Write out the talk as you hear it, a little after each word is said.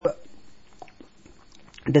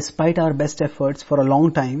despite our best efforts for a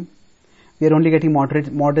long time, we are only getting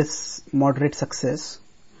moderate success.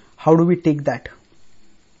 How do we take that?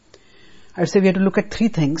 I'd say we have to look at three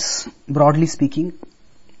things, broadly speaking.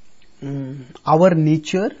 Our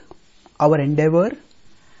nature, our endeavor,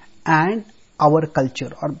 and our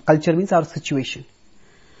culture. Or culture means our situation.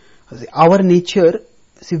 Our nature,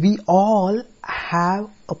 we all have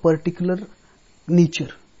a particular nature.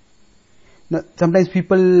 Now, sometimes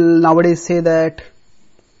people nowadays say that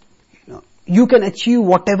you can achieve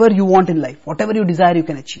whatever you want in life, whatever you desire you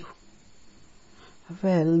can achieve.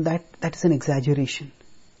 Well, that is an exaggeration.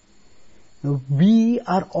 We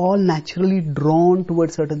are all naturally drawn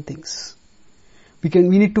towards certain things. We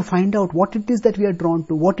need to find out what it is that we are drawn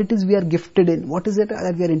to, what it is we are gifted in, what is it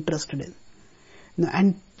that we are interested in.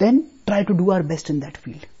 And then try to do our best in that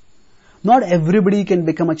field. Not everybody can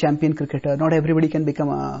become a champion cricketer, not everybody can become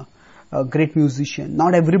a great musician,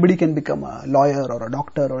 not everybody can become a lawyer or a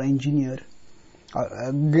doctor or an engineer,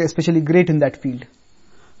 especially great in that field.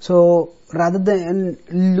 So rather than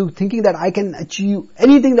thinking that I can achieve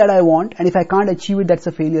anything that I want, and if I can't achieve it, that's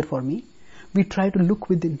a failure for me, we try to look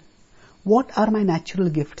within. What are my natural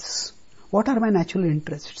gifts? What are my natural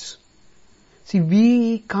interests? See,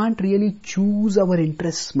 we can't really choose our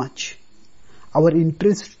interests much. Our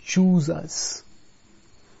interests choose us.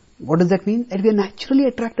 What does that mean? That we are naturally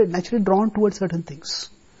attracted, naturally drawn towards certain things.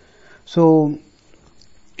 So,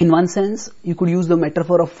 in one sense, you could use the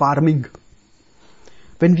metaphor of farming.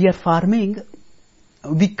 When we are farming,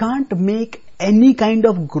 we can't make any kind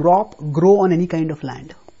of crop grow on any kind of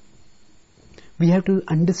land. We have to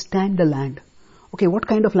understand the land. Okay, what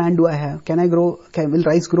kind of land do I have? Will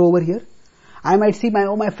rice grow over here? I might see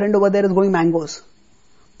my friend over there is growing mangoes.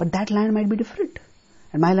 But that land might be different.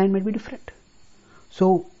 And my land might be different.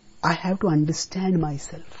 So, I have to understand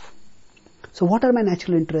myself. So, what are my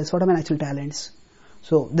natural interests? What are my natural talents?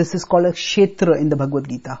 So, this is called a kshetra in the Bhagavad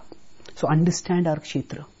Gita. So, understand our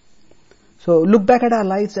kshetra. So, look back at our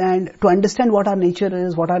lives, and to understand what our nature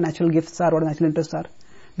is, what our natural gifts are, what our natural interests are,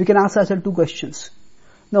 we can ask ourselves two questions.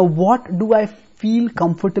 Now, what do I feel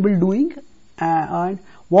comfortable doing? And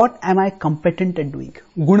what am I competent at doing?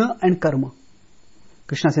 Guna and karma.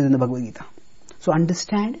 Krishna says in the Bhagavad Gita. So,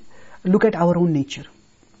 understand, look at our own nature.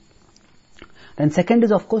 Then second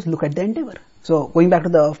is, of course, look at the endeavor. So, going back to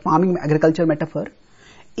the farming agriculture metaphor,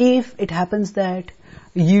 if it happens that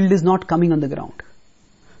yield is not coming on the ground,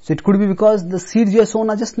 so it could be because the seeds you have sown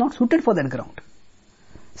are just not suited for that ground.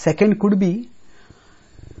 Second could be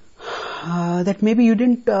that maybe we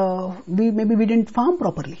didn't farm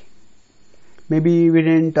properly. Maybe we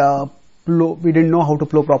didn't know how to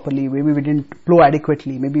plow properly. Maybe we didn't plow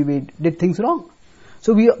adequately. Maybe we did things wrong.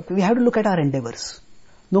 So we have to look at our endeavors,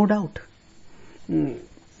 no doubt.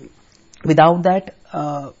 Without that,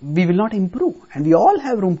 we will not improve, and we all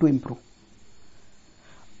have room to improve.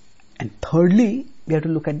 And thirdly, we have to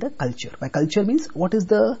look at the culture. By culture means what is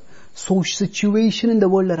the social situation in the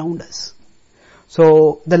world around us.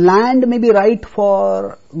 So the land may be right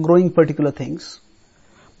for growing particular things,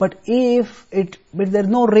 but if there's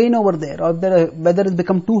no rain over there, or the weather has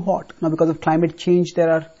become too hot, now because of climate change, there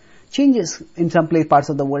are changes in some parts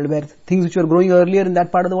of the world where things which were growing earlier in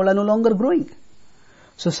that part of the world are no longer growing.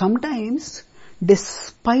 So sometimes,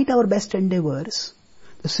 despite our best endeavors,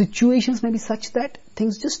 the situations may be such that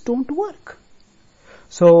things just don't work.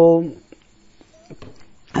 So,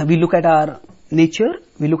 we look at our nature,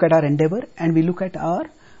 we look at our endeavor, and we look at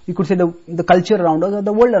we could say the culture around us, or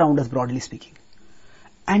the world around us, broadly speaking.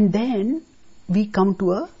 And then, we come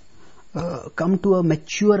to a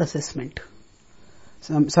mature assessment.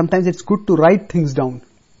 Sometimes it's good to write things down.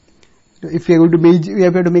 If we are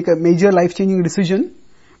going to make a major life-changing decision,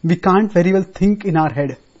 we can't very well think in our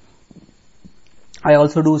head. I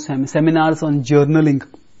also do seminars on journaling,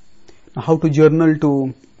 how to journal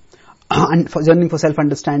journaling for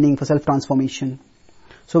self-understanding, for self-transformation.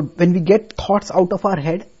 So when we get thoughts out of our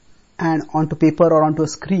head and onto paper or onto a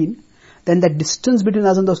screen, then that distance between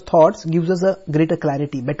us and those thoughts gives us a greater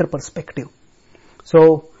clarity, better perspective.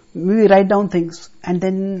 So we write down things and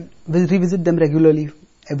then we'll revisit them regularly,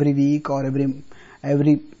 every week or at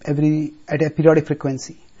a periodic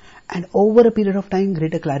frequency. And over a period of time,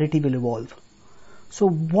 greater clarity will evolve.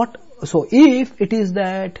 So if it is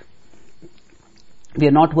that we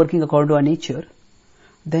are not working according to our nature,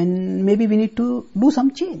 then maybe we need to do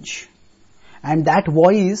some change. And that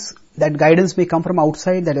voice, that guidance may come from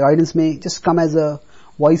outside, that guidance may just come as a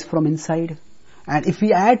voice from inside. And if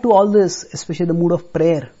we add to all this, especially the mood of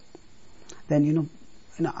prayer, then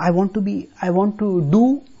I want to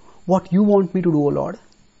do what you want me to do, O Lord.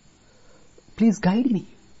 Please guide me.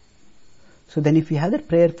 So then if we have that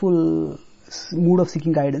prayerful mood of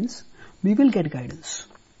seeking guidance, we will get guidance.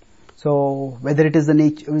 So whether it is the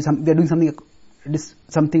nature, we are doing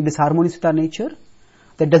something disharmonious with our nature,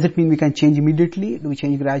 that doesn't mean we can change immediately. Do we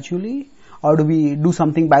change gradually? Or do we do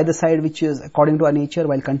something by the side which is according to our nature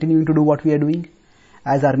while continuing to do what we are doing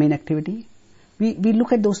as our main activity? We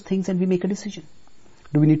look at those things and we make a decision.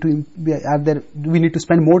 Do we need to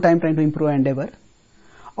spend more time trying to improve our endeavor?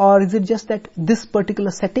 Or is it just that this particular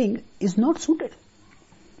setting is not suited?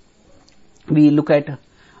 We look at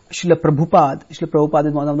Srila Prabhupada. Srila Prabhupada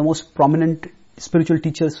is one of the most prominent spiritual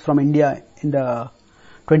teachers from India in the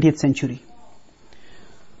 20th century.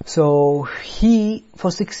 So he, for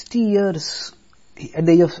 60 years, at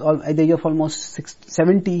the age of almost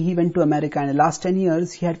 70, he went to America, and in the last 10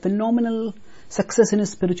 years, he had phenomenal success in his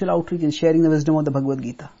spiritual outreach and sharing the wisdom of the Bhagavad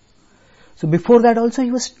Gita. So before that also, he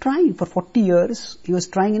was trying for 40 years. He was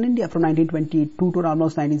trying in India from 1922 to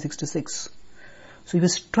almost 1966. So he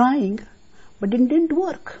was trying, but it didn't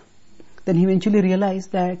work. Then he eventually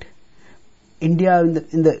realized that India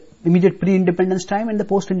in the immediate pre-independence time and the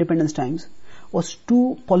post-independence times was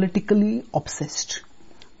too politically obsessed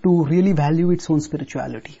to really value its own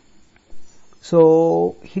spirituality.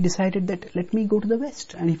 So he decided that let me go to the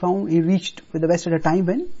West, and he reached with the West at a time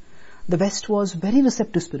when the West was very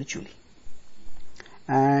receptive spiritually.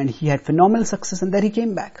 And he had phenomenal success, and then he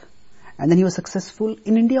came back. And then he was successful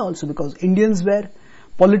in India also, because Indians were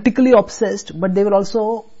politically obsessed, but they were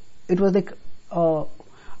also, it was like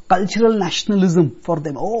cultural nationalism for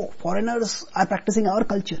them. Oh, foreigners are practicing our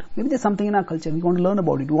culture. Maybe there's something in our culture. We want to learn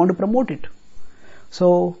about it. We want to promote it.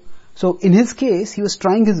 So in his case, he was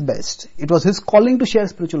trying his best. It was his calling to share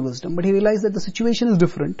spiritual wisdom, but he realized that the situation is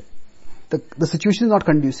different. The situation is not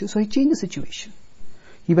conducive, so he changed the situation.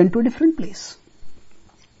 He went to a different place.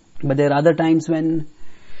 But there are other times when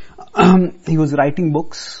he was writing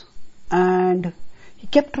books, and he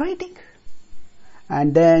kept writing.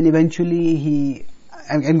 And then eventually he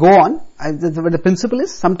can go on. The principle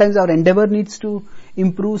is, sometimes our endeavor needs to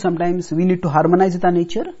improve, sometimes we need to harmonize with our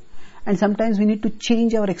nature, and sometimes we need to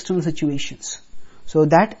change our external situations. So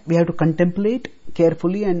that we have to contemplate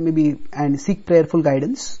carefully and seek prayerful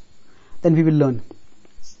guidance. Then we will learn.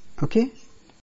 Okay?